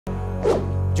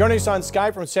Joining us on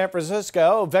Skype from San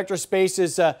Francisco,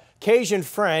 Vectorspace's Kasian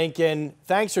Frank, and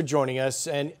thanks for joining us.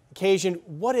 And Kasian,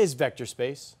 what is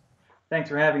Vectorspace? Thanks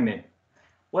for having me.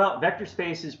 Well,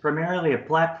 Vectorspace is primarily a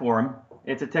platform.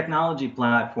 It's a technology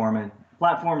platform, a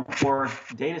platform for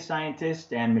data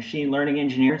scientists and machine learning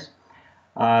engineers.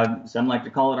 Some like to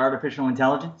call it artificial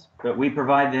intelligence, but we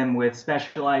provide them with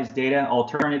specialized data,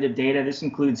 alternative data. This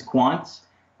includes quants,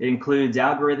 it includes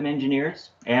algorithm engineers,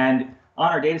 and on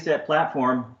our dataset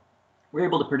platform, we're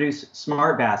able to produce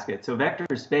smart baskets. So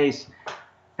Vectorspace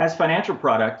has financial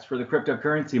products for the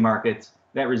cryptocurrency markets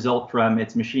that result from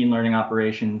its machine learning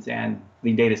operations and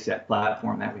the dataset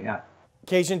platform that we have.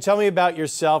 Kasian, tell me about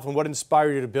yourself and what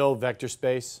inspired you to build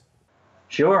Vectorspace.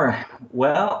 Sure.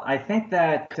 Well, I think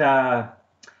that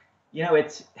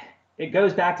it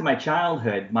goes back to my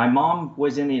childhood. My mom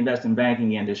was in the investment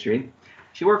banking industry.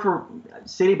 She worked for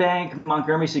Citibank,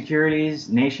 Montgomery Securities,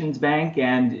 Nations Bank,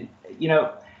 and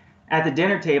at the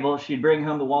dinner table, she'd bring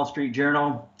home the Wall Street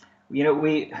Journal.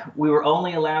 We were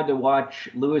only allowed to watch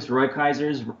Louis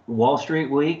Roykaiser's Wall Street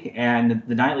Week and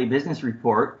the Nightly Business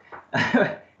Report,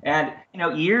 and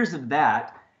years of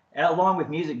that, along with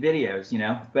music videos.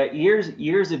 But years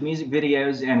of music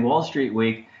videos and Wall Street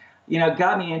Week,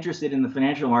 got me interested in the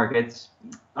financial markets.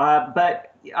 But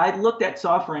I looked at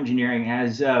software engineering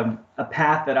as a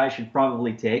path that I should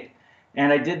probably take.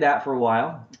 And I did that for a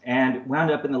while and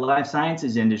wound up in the life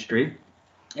sciences industry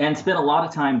and spent a lot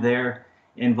of time there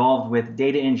involved with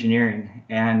data engineering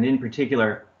and in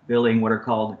particular building what are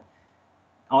called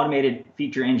automated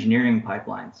feature engineering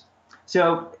pipelines.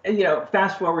 So,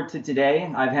 fast forward to today,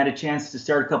 I've had a chance to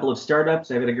start a couple of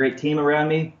startups. I've got a great team around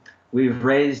me. We've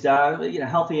raised a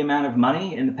healthy amount of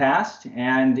money in the past,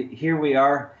 and here we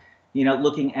are,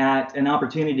 looking at an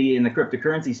opportunity in the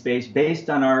cryptocurrency space based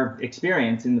on our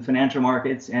experience in the financial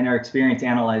markets and our experience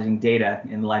analyzing data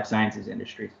in the life sciences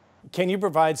industry. Can you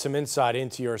provide some insight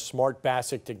into your smart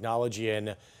basket technology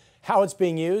and how it's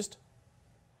being used?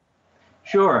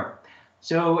 Sure.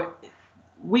 So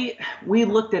we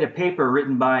looked at a paper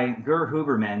written by Gur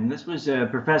Huberman. This was a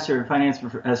finance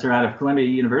professor out of Columbia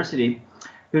University,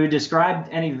 who described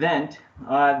an event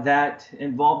that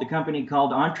involved a company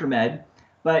called Entremed,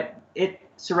 but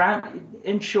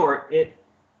in short,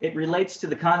 it relates to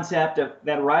the concept of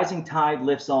that a rising tide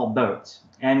lifts all boats.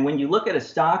 And when you look at a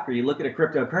stock or you look at a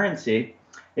cryptocurrency,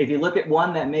 if you look at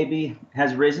one that maybe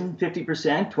has risen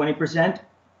 50%, 20%,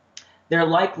 there are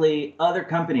likely other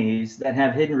companies that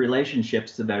have hidden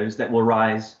relationships to those that will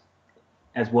rise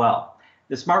as well.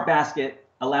 The Smart Basket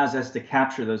allows us to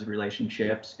capture those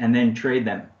relationships and then trade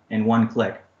them in one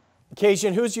click.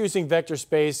 Kasian, who's using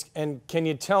Vectorspace, and can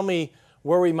you tell me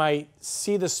where we might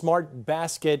see the Smart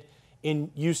Basket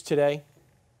in use today?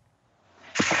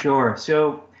 Sure.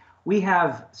 So we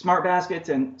have Smart Baskets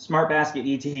and Smart Basket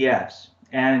ETFs.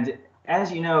 And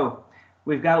as you know,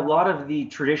 we've got a lot of the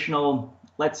traditional,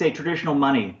 let's say traditional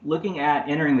money, looking at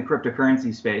entering the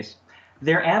cryptocurrency space.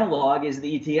 Their analog is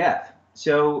the ETF.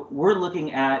 So we're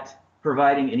looking at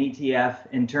providing an ETF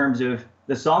in terms of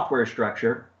the software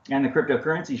structure and the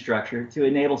cryptocurrency structure to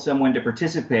enable someone to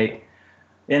participate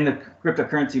in the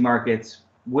cryptocurrency markets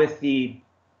with the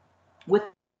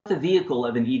vehicle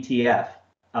of an ETF,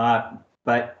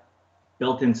 but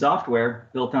built-in software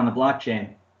built on the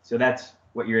blockchain. So that's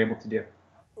what you're able to do.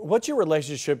 What's your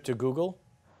relationship to Google?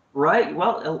 Right.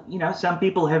 Well, some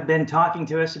people have been talking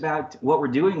to us about what we're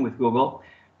doing with Google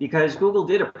because Google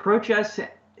did approach us.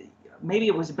 Maybe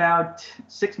it was about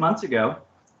 6 months ago,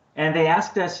 and they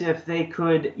asked us if they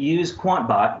could use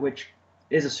QuantBot, which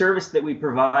is a service that we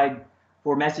provide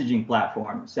for messaging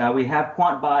platforms. We have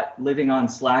QuantBot living on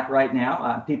Slack right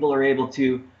now. People are able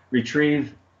to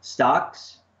retrieve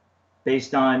stocks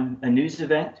based on a news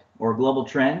event or a global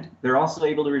trend. They're also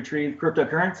able to retrieve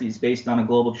cryptocurrencies based on a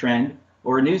global trend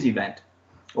or a news event,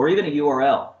 or even a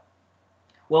URL.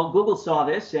 Well, Google saw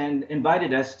this and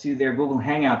invited us to their Google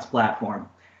Hangouts platform.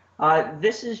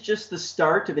 This is just the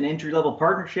start of an entry-level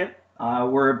partnership.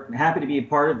 We're happy to be a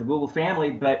part of the Google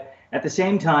family, but at the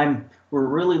same time, we're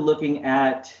really looking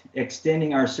at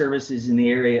extending our services in the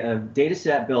area of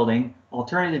dataset building,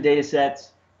 alternative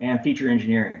datasets, and feature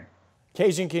engineering.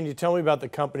 Kasian, can you tell me about the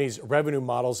company's revenue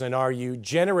models, and are you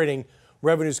generating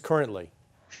revenues currently?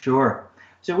 Sure.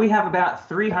 So we have about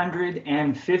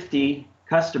 350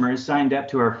 customers signed up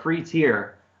to our free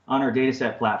tier on our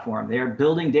dataset platform. They are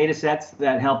building datasets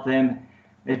that help them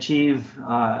achieve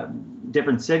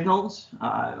different signals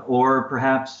or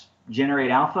perhaps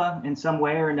generate alpha in some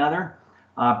way or another,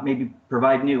 maybe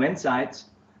provide new insights.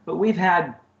 But we've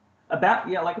had about,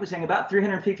 like I was saying, about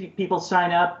 350 people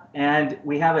sign up, and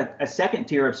we have a second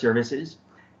tier of services.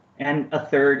 and a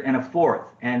third and a fourth.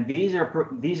 And these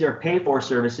are pay-for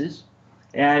services,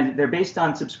 and they're based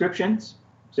on subscriptions.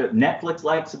 So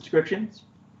Netflix-like subscriptions.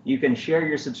 You can share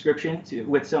your subscription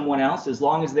with someone else as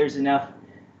long as there's enough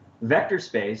vector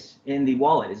space in the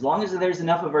wallet. As long as there's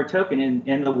enough of our token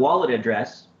in the wallet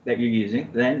address that you're using,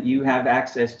 then you have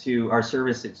access to our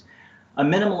services.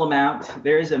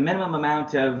 There is a minimum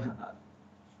amount of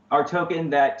our token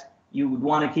that you would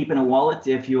want to keep in a wallet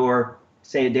if you're,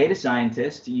 say, a data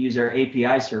scientist to use our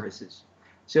API services.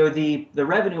 So the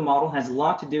revenue model has a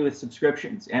lot to do with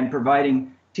subscriptions and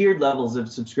providing tiered levels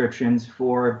of subscriptions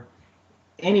for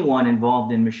anyone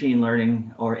involved in machine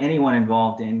learning or anyone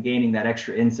involved in gaining that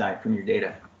extra insight from your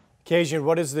data. Kasian,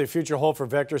 what does the future hold for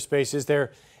Vectorspace? Is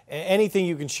there anything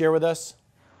you can share with us?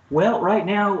 Well, right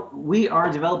now we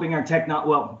are developing our technology.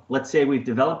 Well, let's say we've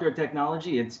developed our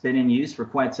technology. It's been in use for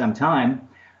quite some time,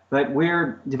 but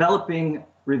we're developing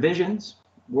revisions.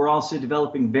 We're also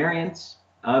developing variants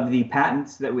of the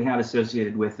patents that we have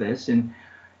associated with this. And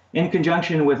in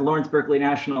conjunction with Lawrence Berkeley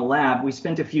National Lab, we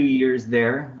spent a few years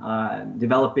there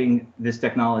developing this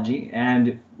technology,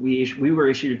 and we were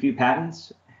issued a few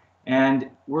patents, and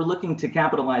we're looking to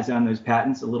capitalize on those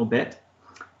patents a little bit.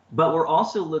 But we're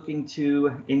also looking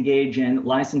to engage in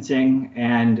licensing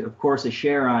and, of course, a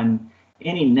share on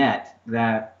any net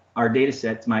that our data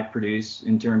sets might produce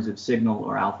in terms of signal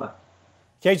or alpha.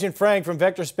 Kasian Frank from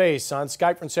Vectorspace on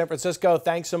Skype from San Francisco.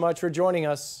 Thanks so much for joining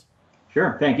us.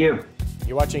 Sure, thank you.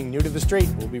 You're watching New to the Street.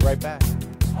 We'll be right back.